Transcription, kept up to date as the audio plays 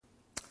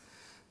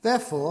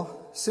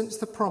Therefore, since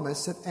the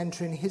promise of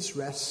entering his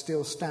rest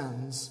still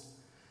stands,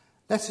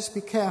 let us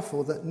be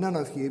careful that none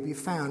of you be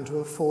found to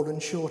have fallen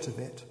short of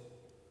it.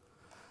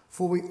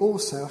 For we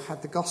also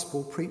had the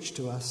gospel preached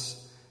to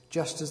us,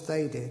 just as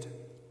they did.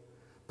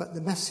 But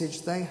the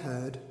message they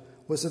heard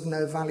was of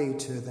no value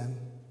to them,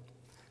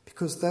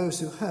 because those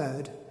who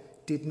heard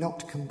did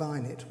not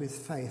combine it with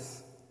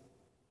faith.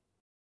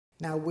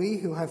 Now we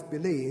who have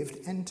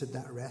believed entered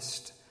that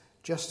rest,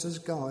 just as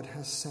God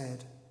has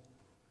said.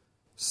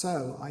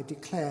 So I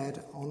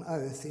declared on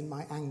oath in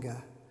my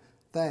anger,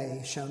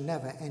 they shall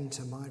never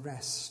enter my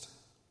rest.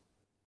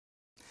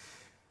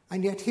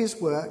 And yet his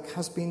work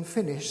has been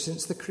finished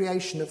since the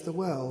creation of the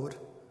world,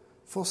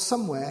 for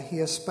somewhere he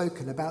has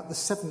spoken about the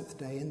seventh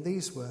day in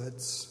these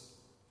words.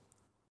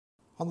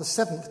 On the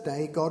seventh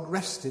day God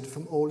rested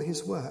from all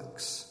his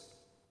works.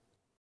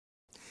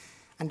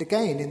 And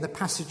again in the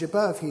passage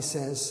above he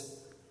says,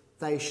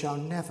 they shall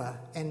never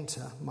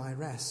enter my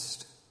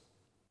rest.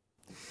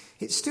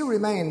 It still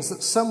remains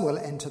that some will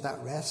enter that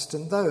rest,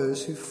 and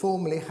those who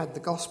formerly had the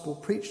gospel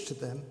preached to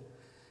them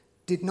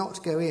did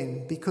not go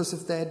in because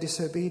of their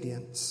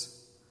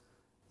disobedience.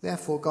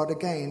 Therefore God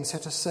again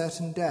set a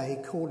certain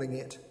day, calling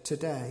it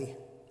today,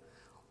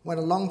 when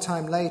a long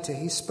time later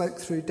he spoke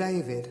through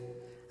David,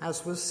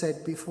 as was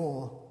said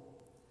before.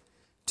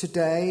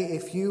 Today,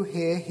 if you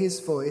hear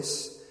his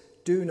voice,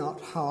 do not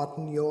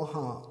harden your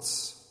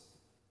hearts.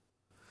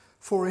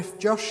 For if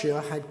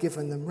Joshua had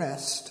given them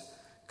rest,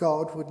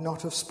 God would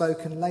not have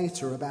spoken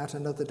later about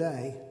another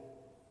day.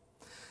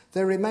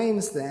 There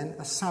remains then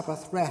a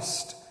Sabbath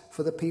rest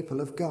for the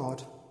people of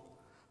God.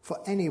 For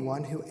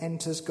anyone who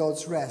enters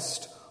God's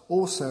rest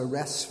also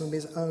rests from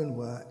his own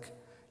work,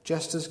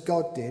 just as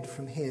God did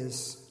from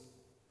his.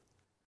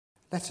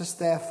 Let us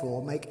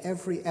therefore make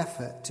every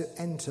effort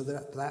to enter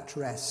that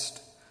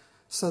rest,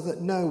 so that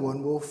no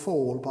one will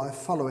fall by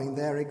following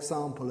their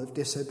example of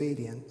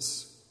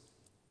disobedience.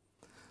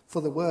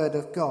 For the word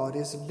of God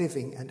is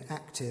living and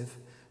active,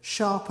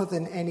 sharper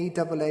than any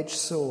double-edged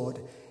sword.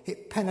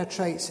 It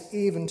penetrates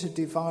even to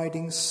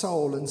dividing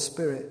soul and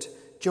spirit,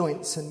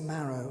 joints and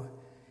marrow.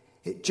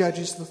 It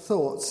judges the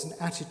thoughts and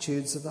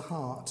attitudes of the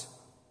heart.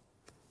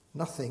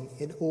 Nothing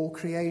in all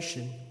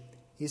creation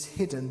is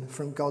hidden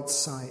from God's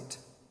sight.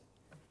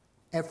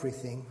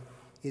 Everything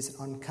is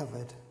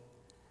uncovered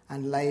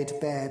and laid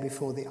bare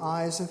before the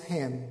eyes of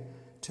him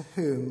to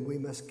whom we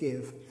must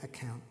give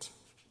account.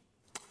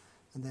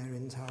 And there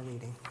ends our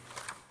reading.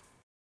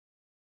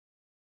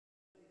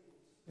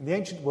 In the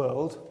ancient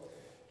world,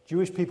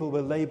 Jewish people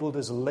were labelled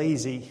as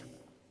lazy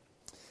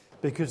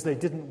because they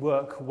didn't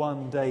work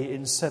one day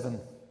in 7.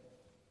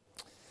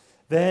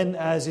 Then,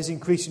 as is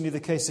increasingly the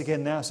case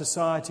again now,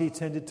 society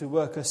tended to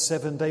work a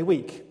 7-day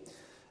week.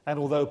 And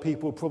although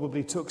people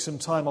probably took some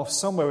time off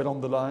somewhere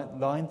along the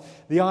line,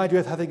 the idea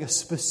of having a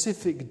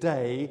specific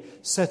day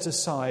set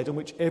aside on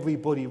which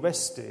everybody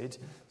rested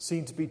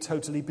seemed to be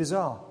totally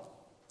bizarre.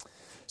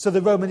 So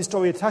the Roman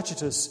historian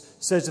Tacitus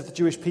says of the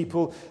Jewish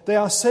people, they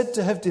are said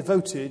to have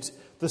devoted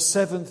the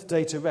 7th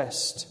day to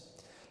rest,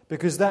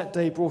 because that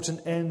day brought an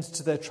end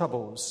to their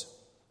troubles.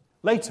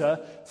 Later,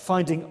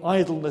 finding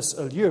idleness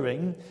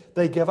alluring,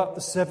 they gave up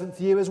the 7th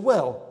year as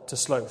well to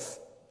sloth.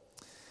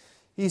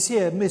 He's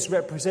here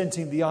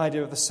misrepresenting the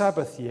idea of the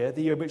Sabbath year,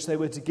 the year in which they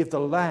were to give the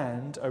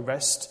land a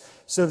rest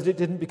so that it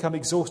didn't become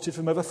exhausted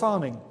from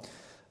over-farming,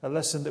 a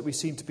lesson that we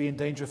seem to be in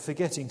danger of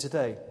forgetting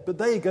today. But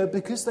there you go,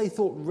 because they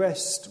thought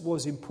rest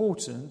was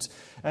important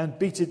and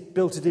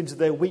built it into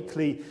their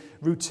weekly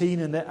routine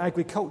and their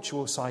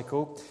agricultural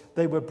cycle,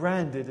 they were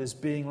branded as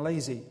being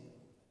lazy.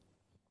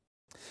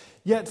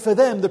 Yet for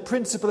them, the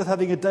principle of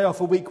having a day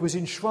off a week was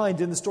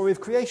enshrined in the story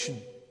of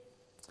creation.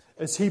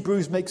 As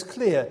Hebrews makes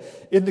clear,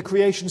 in the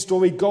creation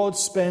story, God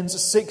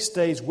spends 6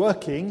 days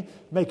working,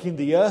 making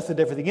the earth and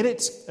everything in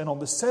it, and on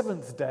the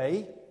 7th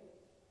day,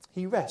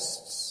 he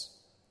rests,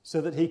 so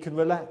that he can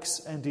relax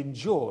and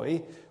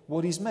enjoy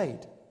what he's made.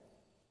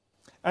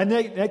 And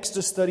in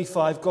Exodus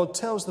 35, God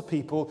tells the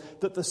people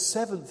that the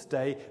 7th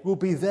day will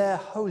be their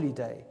holy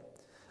day,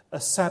 a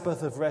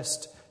Sabbath of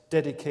rest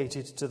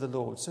dedicated to the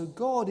Lord. So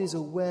God is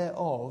aware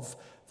of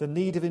the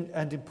need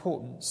and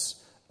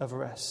importance of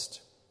rest.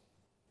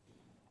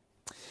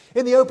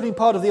 In the opening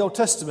part of the Old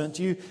Testament,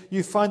 you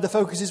find the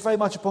focus is very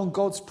much upon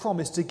God's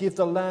promise to give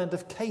the land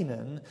of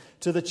Canaan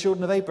to the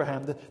children of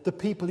Abraham, the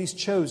people he's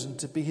chosen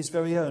to be his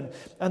very own.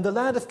 And the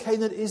land of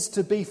Canaan is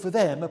to be for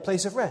them a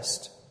place of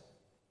rest.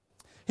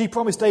 He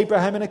promised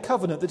Abraham in a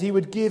covenant that he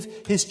would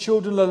give his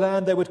children a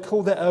land they would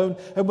call their own.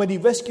 And when he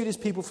rescued his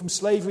people from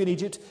slavery in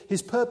Egypt,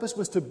 his purpose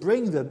was to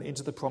bring them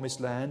into the promised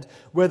land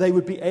where they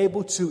would be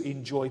able to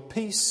enjoy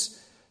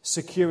peace,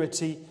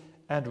 security,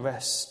 and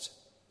rest.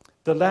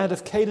 The land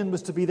of Canaan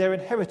was to be their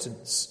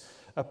inheritance,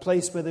 a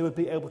place where they would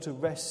be able to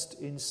rest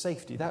in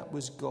safety. That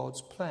was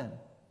God's plan.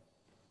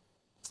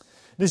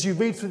 And as you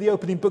read through the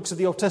opening books of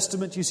the Old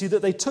Testament, you see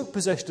that they took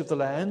possession of the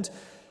land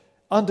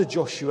under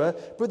Joshua,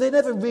 but they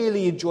never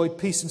really enjoyed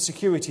peace and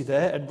security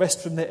there and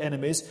rest from their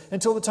enemies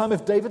until the time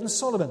of David and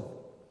Solomon.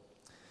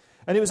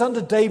 And it was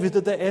under David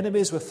that their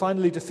enemies were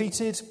finally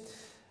defeated,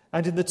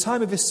 And in the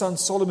time of his son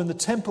Solomon, the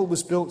temple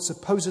was built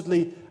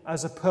supposedly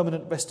as a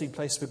permanent resting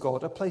place for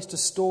God, a place to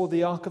store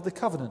the Ark of the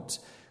Covenant,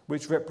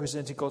 which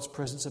represented God's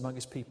presence among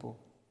his people.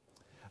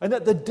 And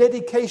at the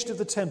dedication of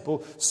the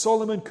temple,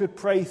 Solomon could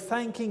pray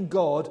thanking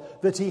God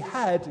that he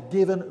had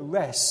given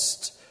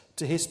rest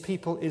to his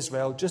people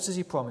Israel, just as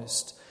he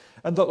promised,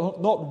 and that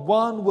not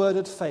one word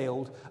had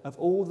failed of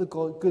all the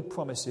good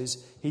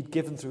promises he'd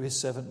given through his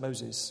servant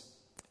Moses.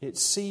 It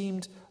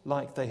seemed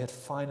like they had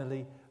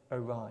finally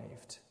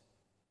arrived.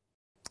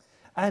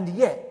 And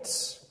yet,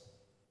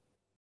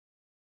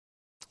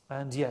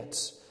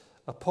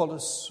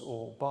 Apollos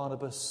or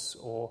Barnabas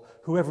or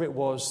whoever it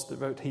was that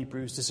wrote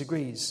Hebrews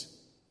disagrees.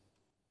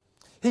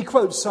 He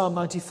quotes Psalm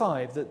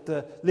 95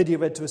 that Lydia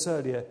read to us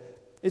earlier.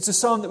 It's a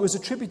psalm that was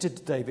attributed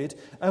to David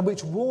and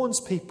which warns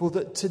people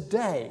that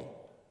today,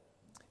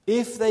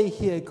 if they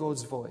hear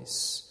God's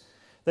voice,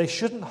 they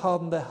shouldn't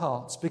harden their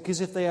hearts, because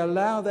if they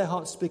allow their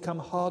hearts to become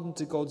hardened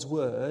to God's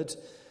word,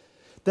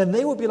 then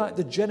they will be like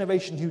the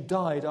generation who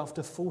died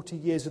after 40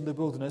 years in the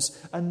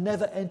wilderness and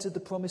never entered the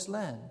promised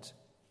land.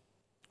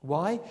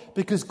 Why?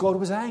 Because God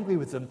was angry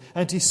with them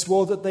and he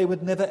swore that they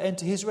would never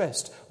enter his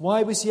rest.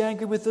 Why was he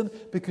angry with them?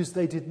 Because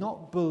they did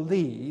not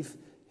believe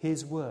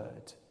his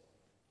word.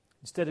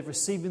 Instead of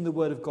receiving the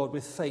word of God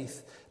with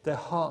faith, their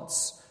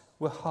hearts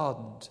were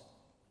hardened.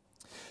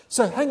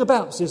 So hang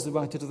about, says the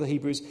writer to the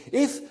Hebrews.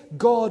 If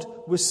God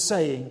was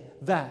saying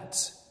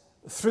that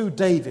through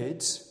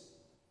David,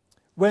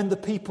 when the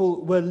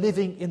people were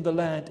living in the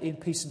land in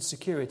peace and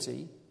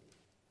security,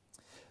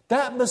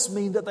 that must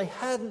mean that they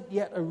hadn't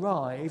yet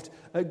arrived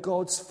at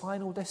God's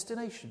final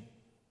destination.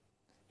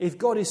 If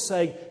God is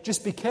saying,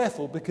 just be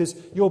careful because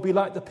you'll be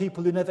like the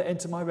people who never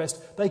enter my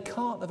rest, they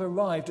can't have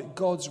arrived at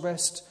God's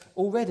rest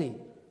already.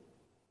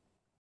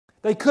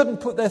 They couldn't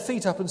put their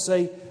feet up and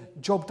say,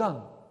 job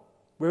done.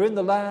 We're in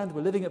the land,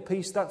 we're living at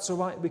peace, that's all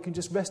right, we can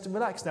just rest and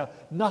relax now.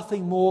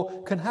 Nothing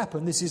more can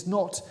happen. This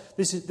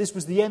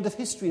was the end of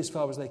history as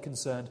far as they're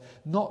concerned.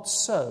 Not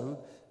so,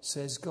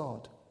 says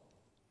God.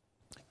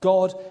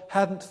 God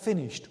hadn't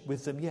finished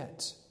with them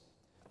yet.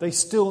 They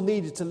still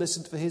needed to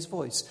listen for his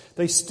voice.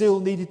 They still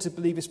needed to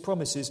believe his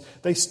promises.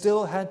 They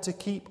still had to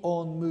keep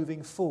on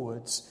moving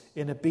forwards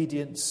in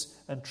obedience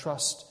and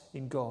trust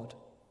in God.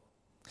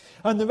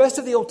 And the rest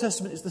of the Old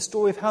Testament is the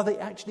story of how they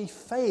actually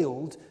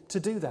failed to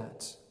do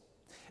that.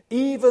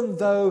 Even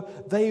though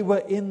they were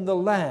in the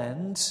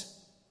land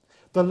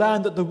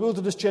that the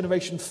wilderness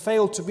generation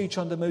failed to reach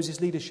under Moses'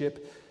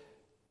 leadership,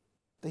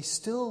 they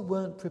still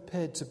weren't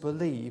prepared to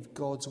believe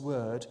God's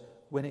word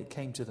when it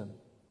came to them.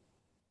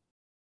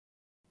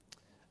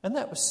 And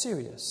that was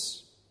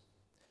serious.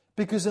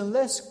 Because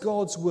unless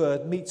God's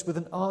word meets with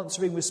an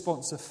answering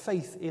response of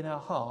faith in our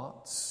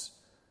hearts,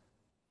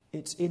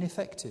 it's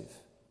ineffective.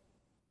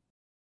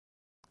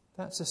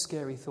 That's a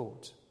scary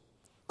thought.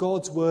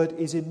 God's word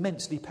is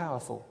immensely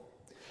powerful.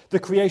 The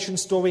creation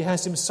story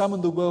has him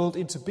summon the world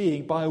into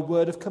being by a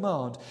word of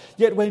command.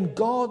 Yet when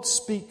God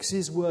speaks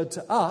his word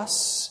to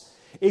us,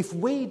 if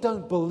we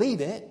don't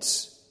believe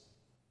it,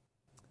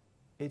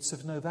 it's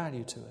of no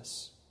value to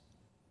us.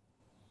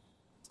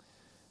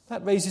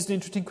 That raises an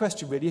interesting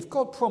question, really. If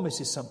God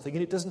promises something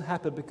and it doesn't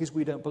happen because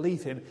we don't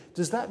believe him,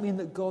 does that mean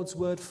that God's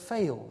word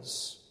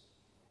fails?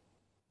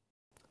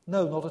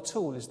 No, not at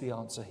all, is the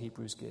answer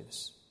Hebrews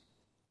gives.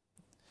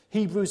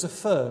 Hebrews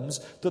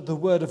affirms that the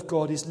word of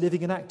God is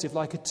living and active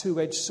like a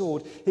two-edged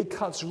sword. It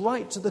cuts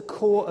right to the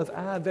core of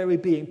our very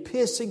being,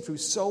 piercing through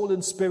soul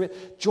and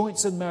spirit,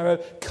 joints and marrow,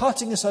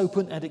 cutting us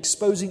open and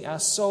exposing our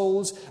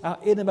souls, our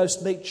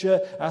innermost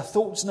nature, our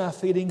thoughts and our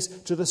feelings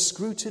to the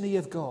scrutiny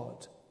of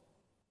God.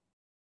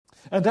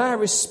 And our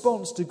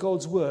response to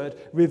God's word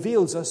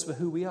reveals us for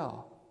who we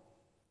are.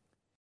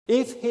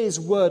 If his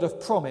word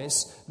of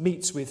promise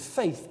meets with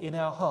faith in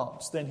our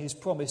hearts, then his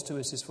promise to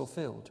us is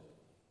fulfilled.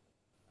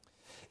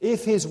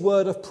 If his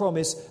word of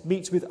promise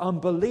meets with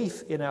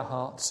unbelief in our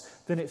hearts,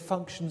 then it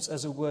functions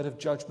as a word of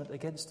judgment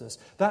against us.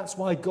 That's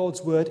why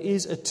God's word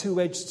is a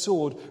two-edged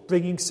sword,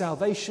 bringing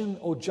salvation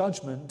or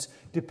judgment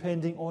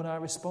depending on our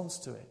response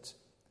to it.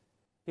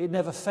 It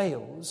never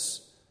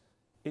fails.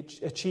 It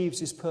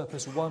achieves its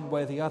purpose one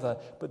way or the other,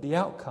 but the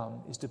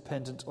outcome is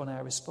dependent on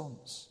our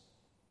response.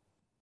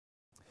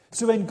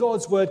 So when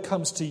God's word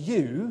comes to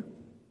you,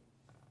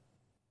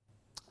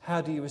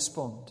 how do you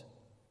respond?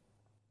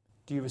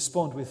 Do you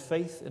respond with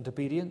faith and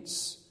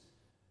obedience,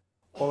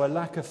 or a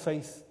lack of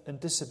faith and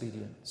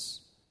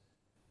disobedience?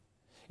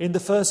 In the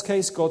first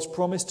case, God's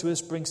promise to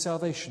us brings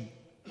salvation.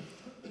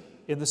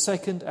 In the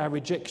second, our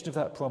rejection of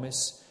that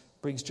promise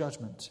brings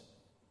judgment.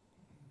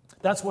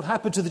 That's what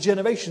happened to the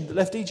generation that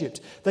left Egypt.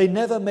 They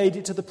never made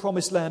it to the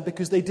promised land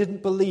because they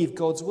didn't believe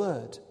God's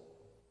word.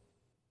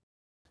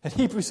 And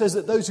Hebrews says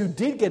that those who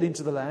did get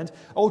into the land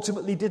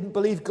ultimately didn't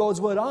believe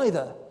God's word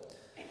either.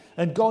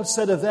 And God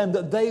said of them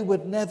that they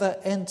would never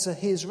enter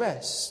his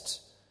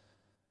rest.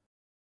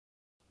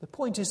 The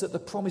point is that the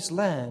promised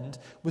land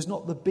was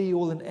not the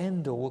be-all and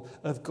end-all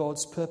of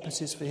God's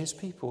purposes for his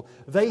people.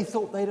 They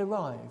thought they'd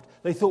arrived.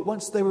 They thought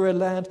once they were a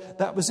land,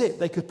 that was it.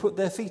 They could put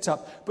their feet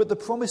up. But the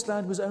promised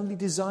land was only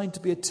designed to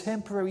be a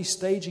temporary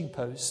staging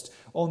post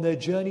on their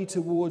journey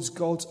towards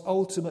God's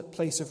ultimate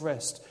place of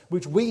rest,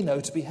 which we know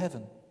to be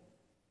heaven.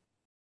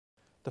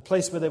 The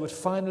place where they would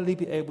finally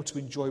be able to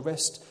enjoy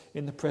rest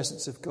in the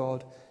presence of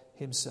God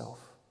himself.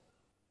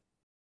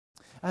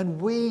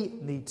 And we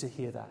need to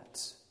hear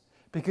that,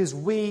 because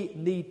we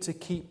need to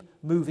keep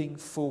moving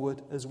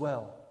forward as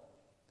well.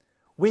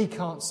 We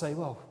can't say,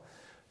 well,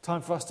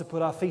 time for us to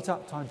put our feet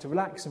up, time to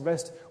relax and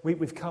rest.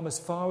 We've come as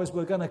far as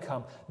we're going to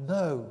come.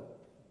 No,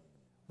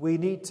 we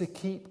need to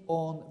keep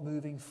on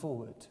moving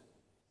forward.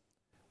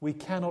 We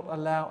cannot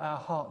allow our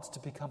hearts to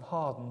become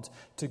hardened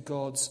to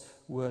God's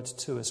word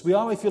to us. We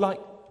are, if you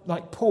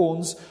like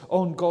pawns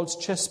on God's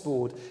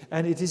chessboard,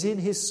 and it is in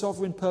his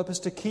sovereign purpose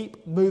to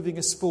keep moving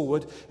us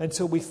forward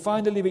until we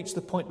finally reach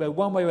the point where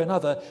one way or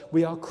another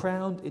we are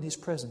crowned in his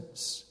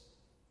presence.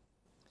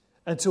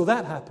 Until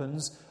that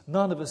happens,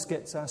 none of us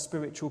gets our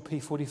spiritual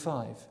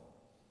P45.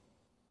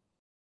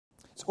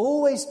 It's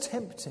always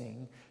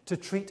tempting to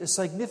treat a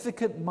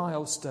significant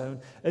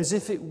milestone as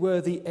if it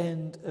were the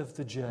end of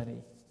the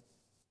journey.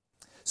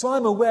 So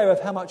I'm aware of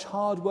how much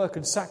hard work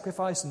and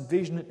sacrifice and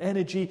vision and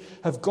energy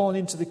have gone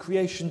into the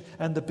creation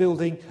and the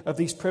building of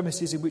these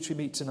premises in which we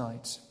meet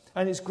tonight.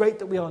 And it's great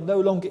that we are no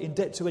longer in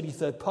debt to any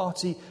third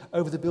party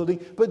over the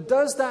building. But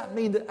does that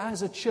mean that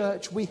as a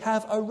church we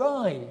have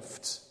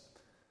arrived?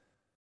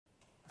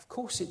 Of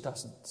course it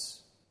doesn't.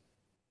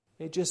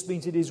 It just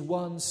means it is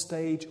one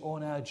stage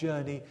on our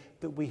journey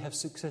that we have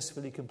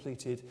successfully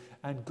completed,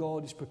 and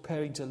God is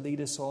preparing to lead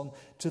us on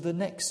to the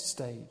next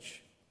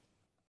stage.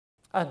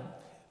 And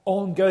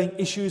ongoing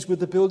issues with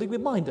the building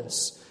remind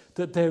us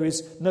that there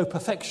is no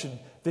perfection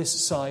this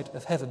side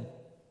of heaven.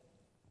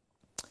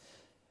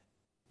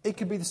 It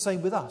can be the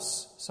same with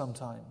us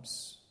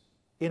sometimes.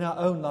 In our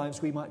own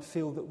lives, we might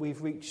feel that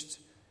we've reached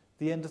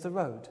the end of the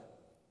road.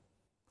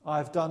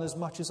 I've done as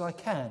much as I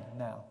can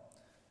now,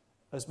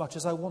 as much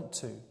as I want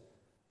to,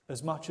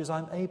 as much as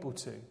I'm able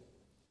to.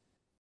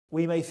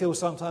 We may feel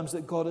sometimes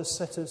that God has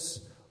set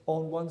us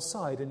on one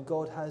side and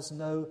God has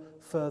no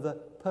further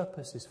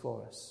purposes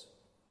for us.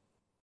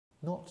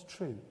 Not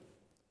true.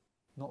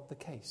 Not the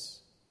case.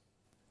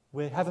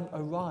 We haven't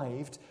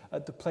arrived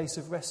at the place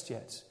of rest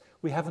yet.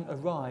 We haven't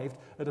arrived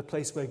at a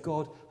place where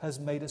God has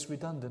made us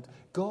redundant.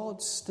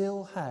 God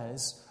still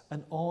has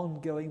an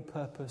ongoing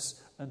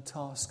purpose and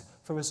task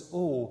for us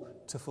all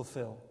to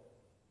fulfill.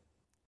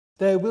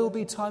 There will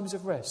be times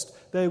of rest.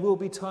 There will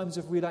be times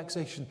of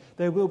relaxation.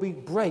 There will be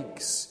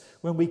breaks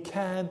when we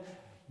can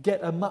get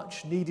a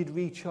much needed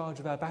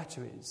recharge of our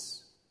batteries.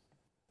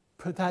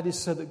 But that is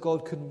so that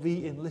God can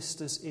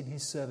re-enlist us in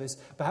his service,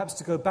 perhaps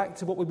to go back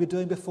to what we were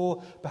doing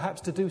before,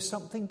 perhaps to do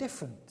something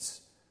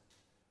different.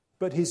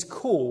 But his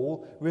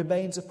call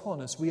remains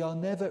upon us. We are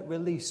never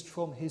released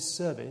from his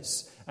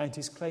service and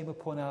his claim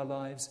upon our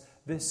lives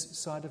this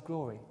side of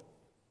glory.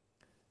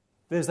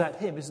 There's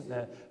that hymn, isn't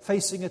there?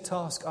 Facing a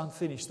task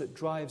unfinished that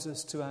drives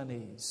us to our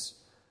knees.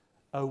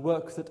 A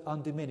work that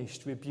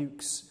undiminished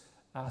rebukes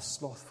our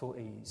slothful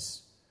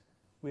ease.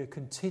 We're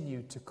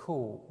continually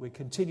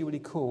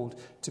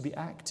called to be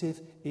active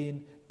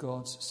in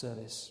God's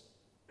service.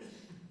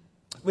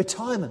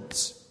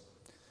 Retirement,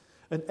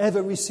 an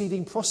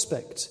ever-receding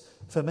prospect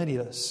for many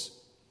of us.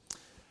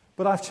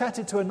 But I've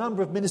chatted to a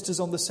number of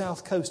ministers on the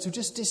South Coast who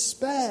just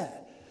despair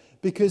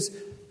because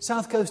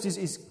South Coast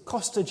is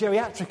Costa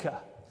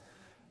Geriatrica.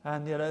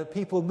 And,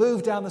 people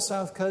move down the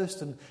South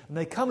Coast and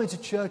they come into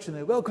church and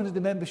they're welcomed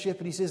into membership.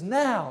 And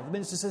the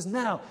minister says,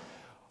 now,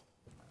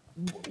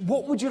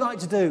 what would you like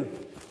to do?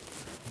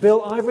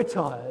 Bill, I've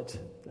retired,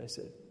 they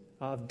said.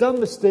 I've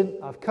done the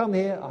stint. I've come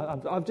here.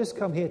 I've just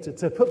come here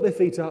to put my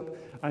feet up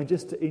and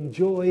just to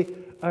enjoy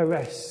a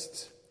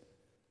rest.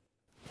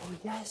 Oh,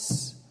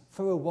 yes,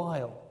 for a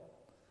while.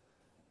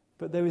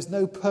 But there is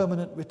no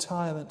permanent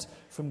retirement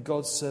from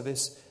God's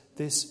service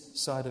this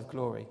side of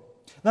glory.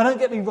 Now, don't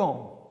get me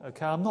wrong,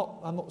 okay? I'm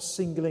not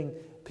singling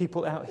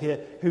people out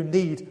here who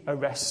need a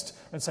rest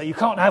and say you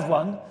can't have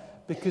one,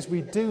 because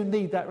we do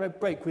need that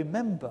break.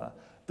 Remember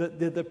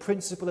that the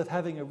principle of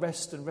having a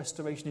rest and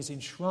restoration is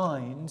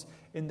enshrined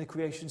in the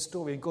creation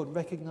story, and God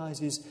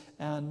recognises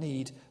our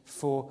need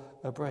for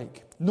a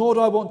break. Nor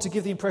do I want to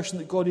give the impression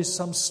that God is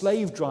some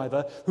slave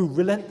driver who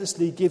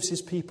relentlessly gives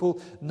his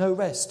people no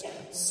rest.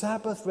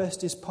 Sabbath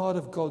rest is part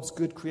of God's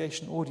good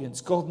creation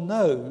audience. God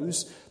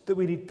knows that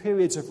we need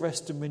periods of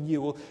rest and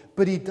renewal,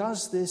 but he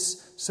does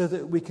this so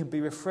that we can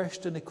be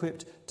refreshed and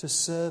equipped to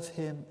serve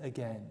him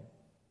again.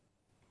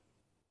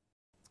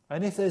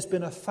 And if there's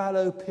been a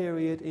fallow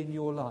period in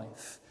your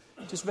life,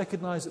 just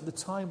recognise that the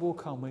time will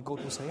come when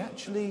God will say,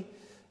 actually,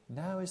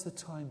 now is the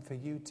time for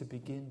you to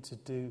begin to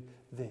do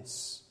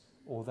this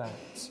or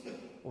that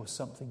or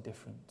something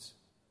different.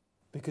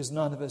 Because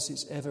none of us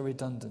is ever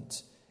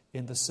redundant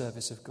in the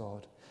service of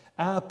God.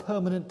 Our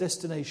permanent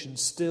destination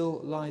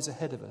still lies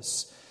ahead of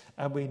us.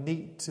 and we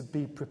need to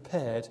be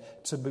prepared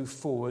to move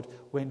forward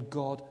when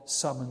God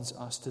summons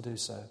us to do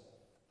so.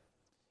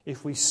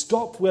 If we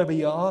stop where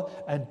we are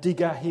and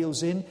dig our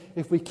heels in,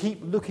 if we keep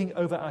looking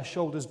over our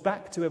shoulders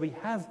back to where we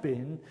have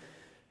been,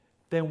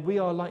 then we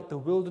are like the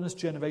wilderness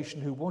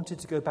generation who wanted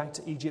to go back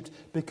to Egypt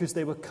because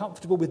they were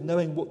comfortable with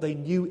knowing what they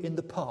knew in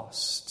the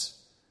past.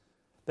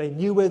 They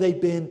knew where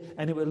they'd been,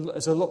 and it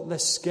was a lot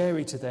less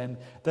scary to them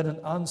than an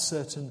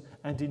uncertain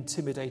and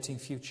intimidating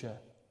future.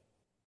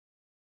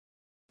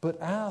 But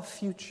our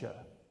future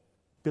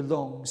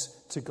belongs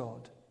to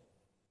God.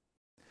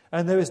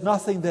 And there is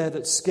nothing there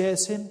that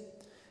scares him,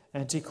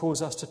 and he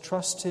calls us to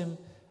trust him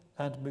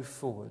and move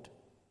forward.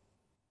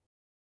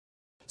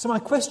 So my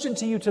question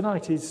to you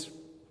tonight is,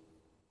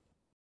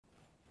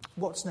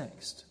 what's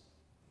next?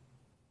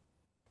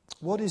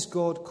 What is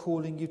God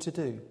calling you to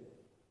do?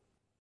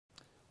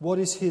 What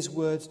is his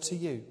word to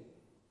you?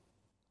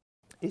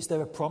 Is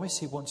there a promise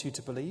he wants you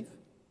to believe?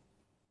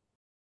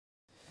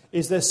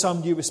 Is there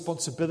some new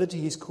responsibility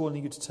he's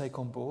calling you to take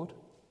on board?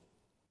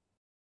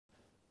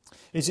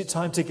 Is it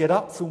time to get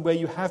up from where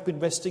you have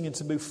been resting and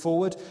to move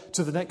forward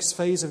to the next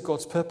phase of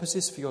God's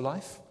purposes for your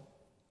life?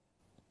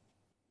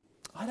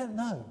 I don't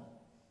know.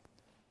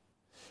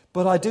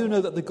 But I do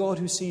know that the God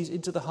who sees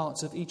into the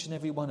hearts of each and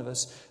every one of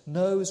us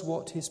knows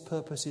what his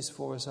purposes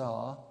for us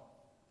are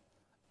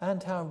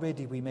and how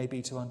ready we may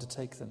be to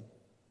undertake them.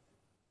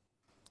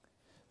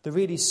 The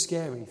really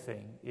scary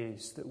thing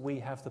is that we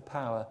have the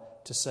power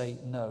to say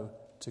no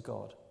to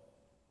God.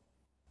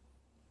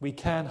 We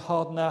can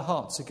harden our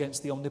hearts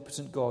against the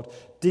omnipotent God,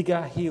 dig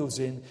our heels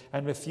in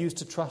and refuse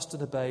to trust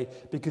and obey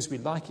because we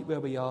like it where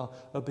we are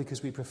or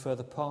because we prefer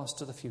the past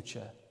to the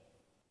future.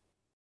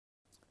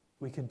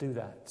 We can do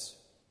that.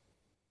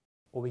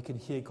 Or we can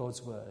hear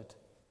God's word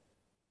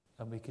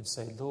and we can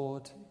say,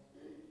 Lord,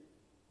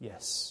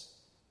 yes.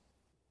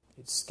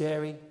 It's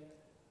scary.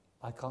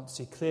 I can't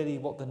see clearly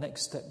what the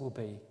next step will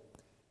be.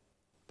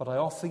 But I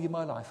offer you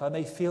my life. I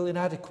may feel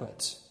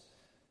inadequate.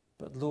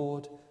 But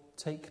Lord,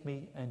 take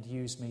me and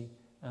use me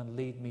and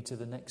lead me to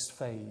the next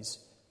phase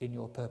in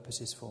your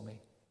purposes for me.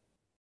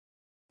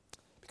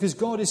 Because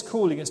God is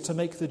calling us to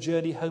make the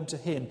journey home to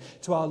him,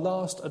 to our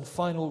last and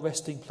final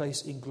resting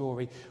place in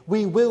glory.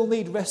 We will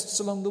need rests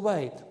along the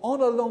way.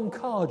 On a long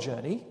car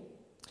journey,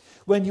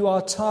 when you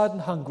are tired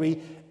and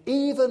hungry,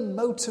 even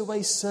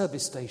motorway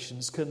service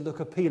stations can look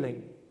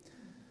appealing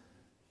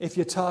if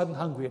you're tired and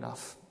hungry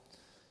enough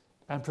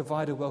and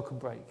provide a welcome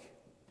break.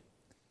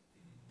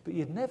 But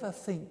you'd never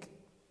think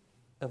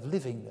of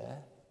living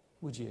there,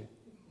 would you?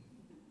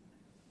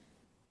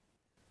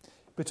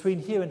 Between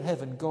here and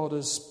heaven, God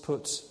has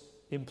put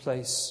in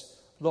place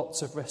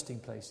lots of resting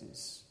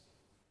places,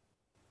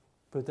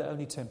 but they're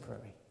only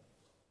temporary.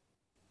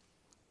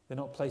 They're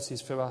not places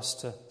for us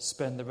to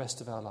spend the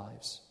rest of our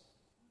lives.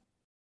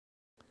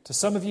 To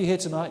some of you here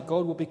tonight,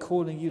 God will be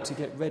calling you to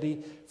get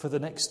ready for the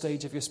next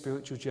stage of your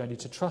spiritual journey,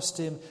 to trust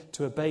him,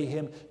 to obey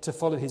him, to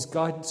follow his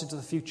guidance into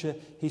the future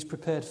he's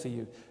prepared for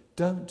you.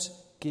 Don't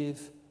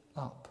give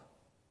up.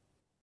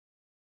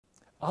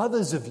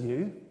 Others of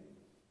you,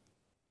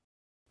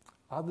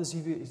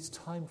 it's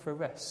time for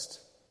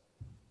rest.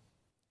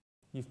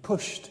 You've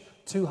pushed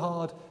too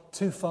hard,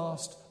 too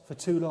fast, for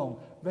too long.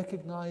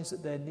 Recognize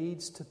that there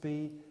needs to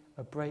be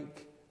a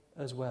break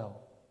as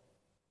well.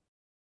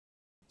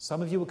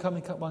 Some of you will come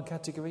in one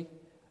category,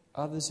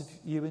 others of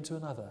you into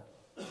another.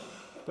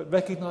 But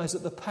recognize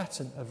that the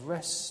pattern of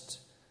rest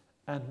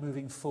and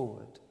moving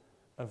forward,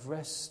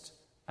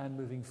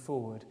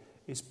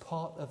 is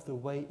part of the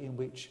way in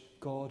which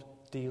God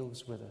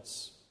deals with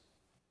us.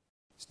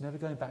 It's never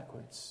going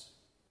backwards.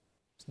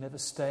 It's never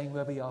staying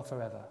where we are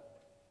forever.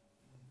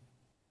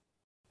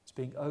 It's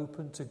being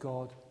open to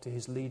God, to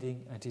his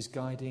leading and his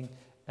guiding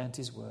and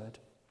his word.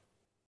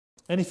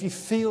 And if you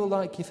feel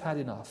like you've had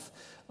enough,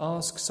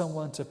 ask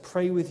someone to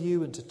pray with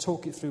you and to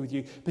talk it through with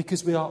you,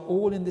 because we are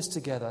all in this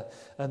together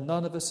and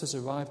none of us has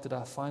arrived at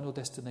our final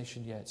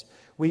destination yet.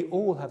 We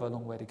all have a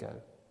long way to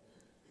go.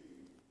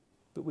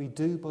 But we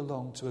do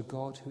belong to a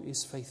God who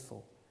is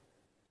faithful.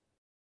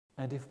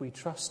 And if we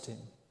trust him,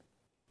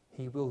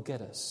 he will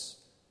get us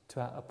to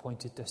our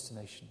appointed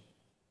destination.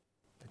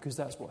 Because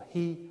that's what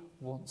he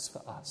wants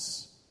for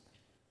us.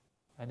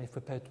 And if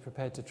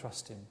prepared to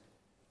trust him,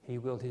 he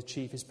will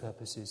achieve his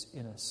purposes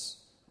in us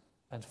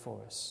and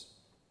for us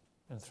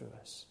and through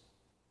us.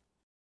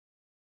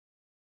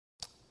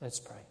 Let's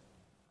pray.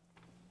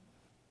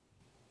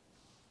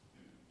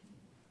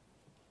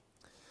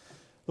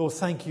 Lord,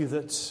 thank you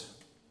that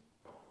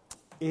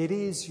it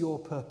is your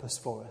purpose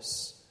for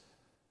us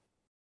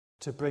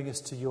to bring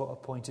us to your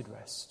appointed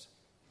rest.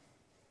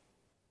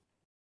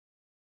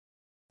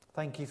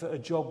 Thank you for a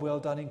job well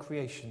done in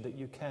creation, that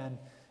you can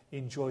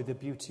enjoy the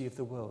beauty of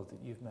the world that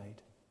you've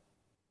made.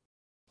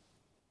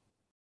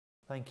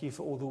 Thank you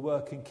for all the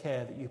work and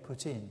care that you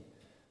put in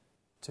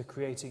to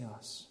creating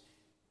us.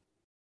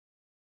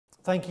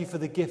 Thank you for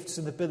the gifts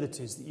and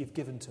abilities that you've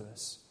given to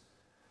us,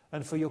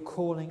 and for your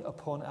calling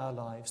upon our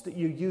lives, that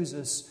you use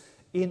us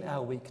in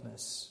our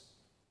weakness,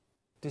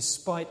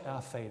 despite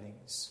our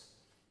failings.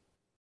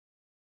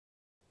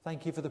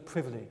 Thank you for the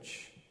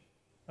privilege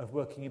of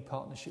working in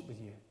partnership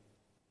with you.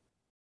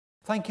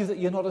 Thank you that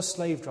you're not a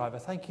slave driver.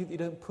 Thank you that you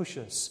don't push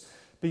us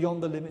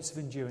beyond the limits of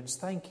endurance.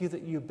 Thank you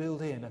that you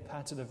build in a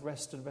pattern of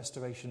rest and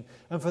restoration.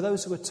 And for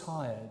those who are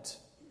tired,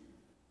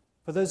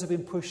 for those who have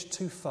been pushed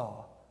too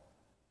far,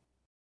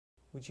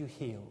 would you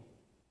heal,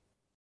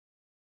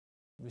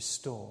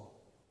 restore,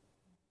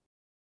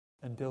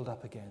 and build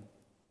up again?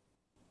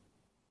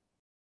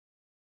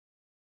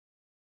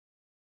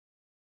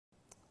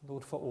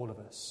 Lord, for all of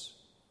us,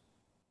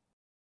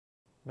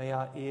 may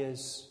our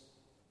ears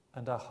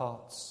and our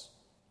hearts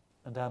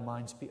and our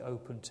minds be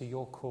open to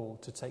your call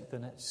to take the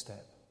next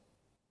step,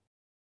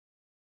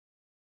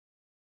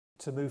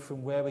 to move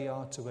from where we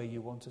are to where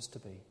you want us to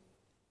be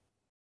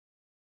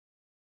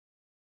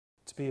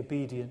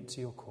obedient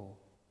to your call,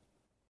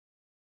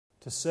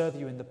 to serve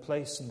you in the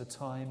place and the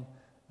time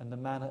and the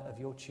manner of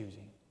your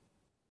choosing.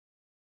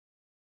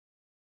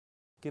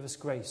 Give us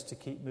grace to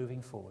keep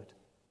moving forward.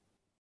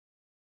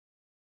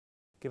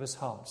 Give us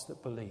hearts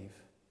that believe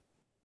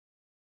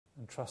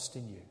and trust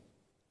in you.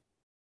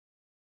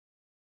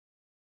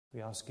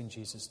 We ask in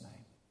Jesus'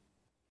 name.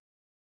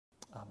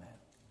 Amen.